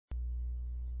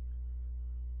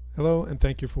Hello, and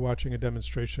thank you for watching a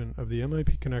demonstration of the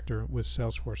MIP connector with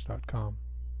Salesforce.com.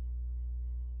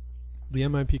 The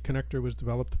MIP connector was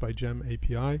developed by GEM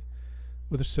API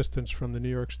with assistance from the New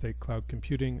York State Cloud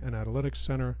Computing and Analytics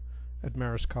Center at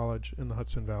Marist College in the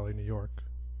Hudson Valley, New York.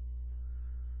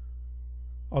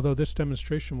 Although this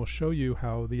demonstration will show you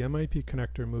how the MIP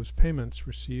connector moves payments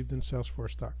received in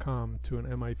Salesforce.com to an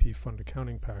MIP fund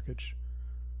accounting package,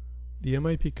 the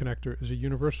MIP connector is a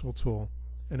universal tool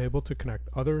and able to connect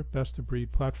other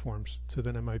best-of-breed platforms to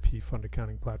the MIP fund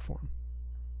accounting platform.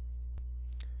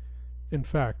 In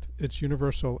fact, it's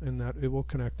universal in that it will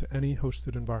connect to any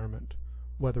hosted environment,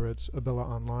 whether it's Abila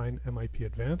Online MIP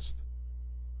Advanced,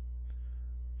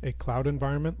 a cloud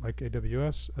environment like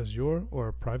AWS, Azure, or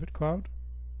a private cloud,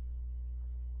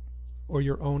 or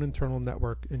your own internal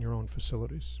network in your own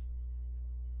facilities.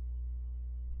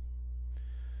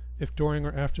 If during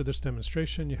or after this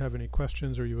demonstration you have any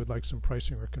questions or you would like some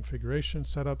pricing or configuration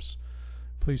setups,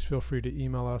 please feel free to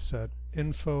email us at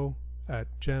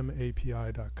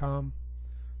info@gemapi.com.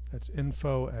 That's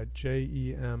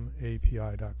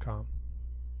info@gemapi.com.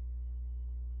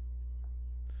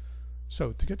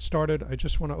 So to get started, I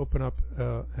just want to open up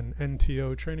an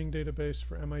NTO training database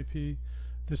for MIP.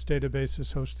 This database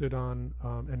is hosted on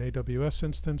an AWS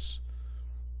instance.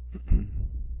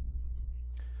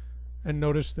 And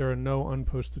notice there are no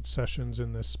unposted sessions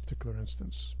in this particular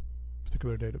database.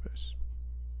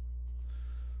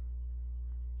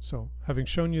 So, having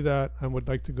shown you that, I would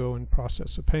like to go and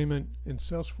process a payment in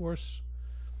Salesforce.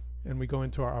 And we go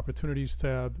into our Opportunities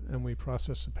tab, and we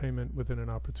process a payment within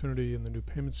an opportunity in the New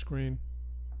Payment screen.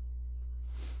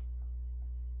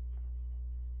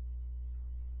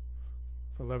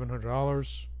 For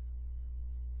 $1,100.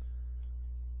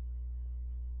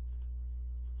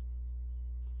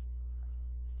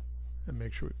 And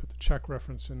make sure we put the check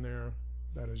reference in there.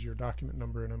 That is your document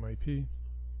number in MIP.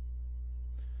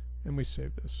 And we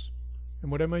save this. And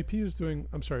what MIP is doing,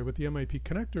 what the MIP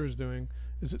connector is doing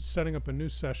is it's setting up a new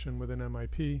session within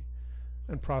MIP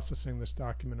and processing this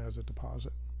document as a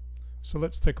deposit. So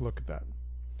let's take a look at that.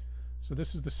 So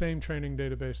this is the same training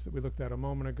database that we looked at a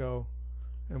moment ago,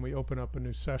 and we open up a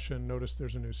new session. Notice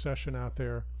there's a new session out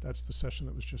there. That's the session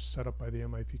that was just set up by the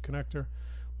MIP connector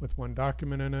with one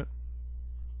document in it.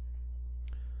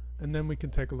 And then we can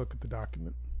take a look at the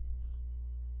document.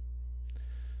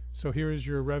 So here is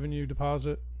your revenue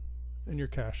deposit and your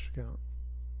cash account.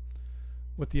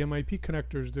 What the MIP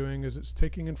connector is doing is it's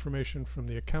taking information from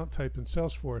the account type in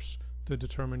Salesforce to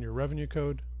determine your revenue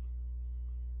code,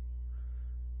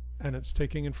 and it's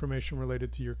taking information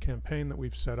related to your campaign that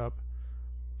we've set up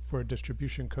for a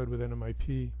distribution code within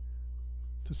MIP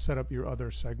to set up your other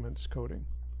segments coding.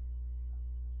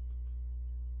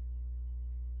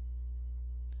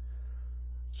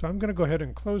 So I'm going to go ahead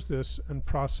and close this and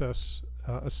process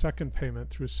a second payment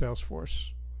through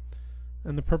Salesforce.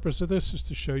 And the purpose of this is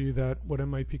to show you that what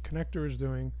MIP connector is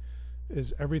doing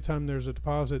is every time there's a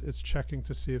deposit, it's checking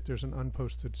to see if there's an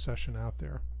unposted session out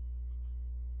there.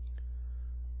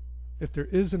 If there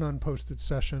is an unposted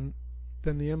session,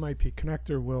 then the MIP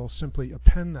connector will simply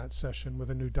append that session with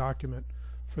a new document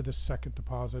for the second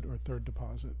deposit or third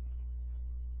deposit.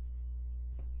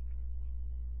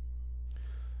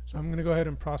 So I'm going to go ahead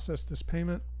and process this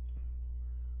payment.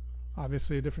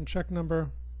 Obviously a different check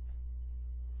number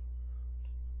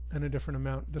and a different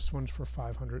amount. This one's for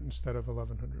 $500 instead of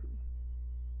 $1,100.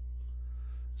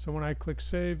 So when I click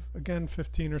save, again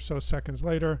 15 or so seconds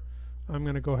later, I'm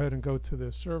going to go ahead and go to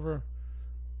the server,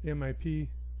 the MIP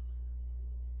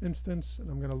instance, and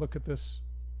I'm going to look at this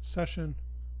session,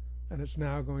 and it's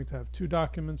now going to have two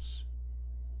documents.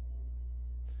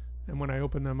 And when I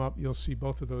open them up, you'll see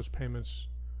both of those payments.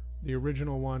 The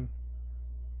original one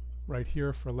right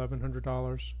here for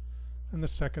 $1,100 and the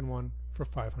second one for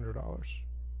 $500.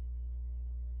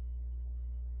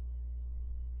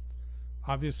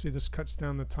 Obviously this cuts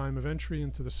down the time of entry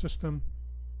into the system,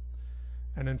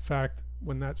 and in fact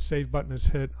when that save button is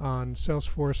hit on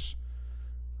Salesforce,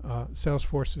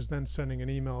 Salesforce is then sending an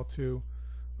email to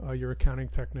your accounting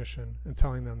technician and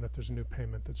telling them that there's a new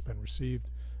payment that's been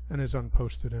received and is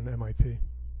unposted in MIP.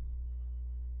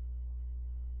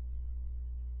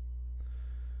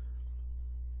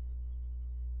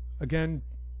 Again,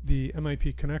 the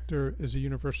MIP connector is a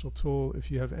universal tool.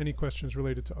 If you have any questions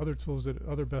related to other tools,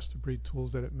 other best-of-breed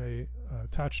tools that it may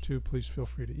attach to, please feel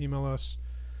free to email us.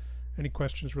 Any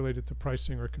questions related to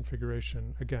pricing or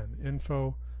configuration, again,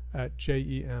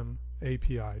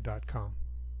 info@gemapi.com.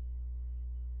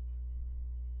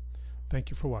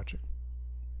 Thank you for watching.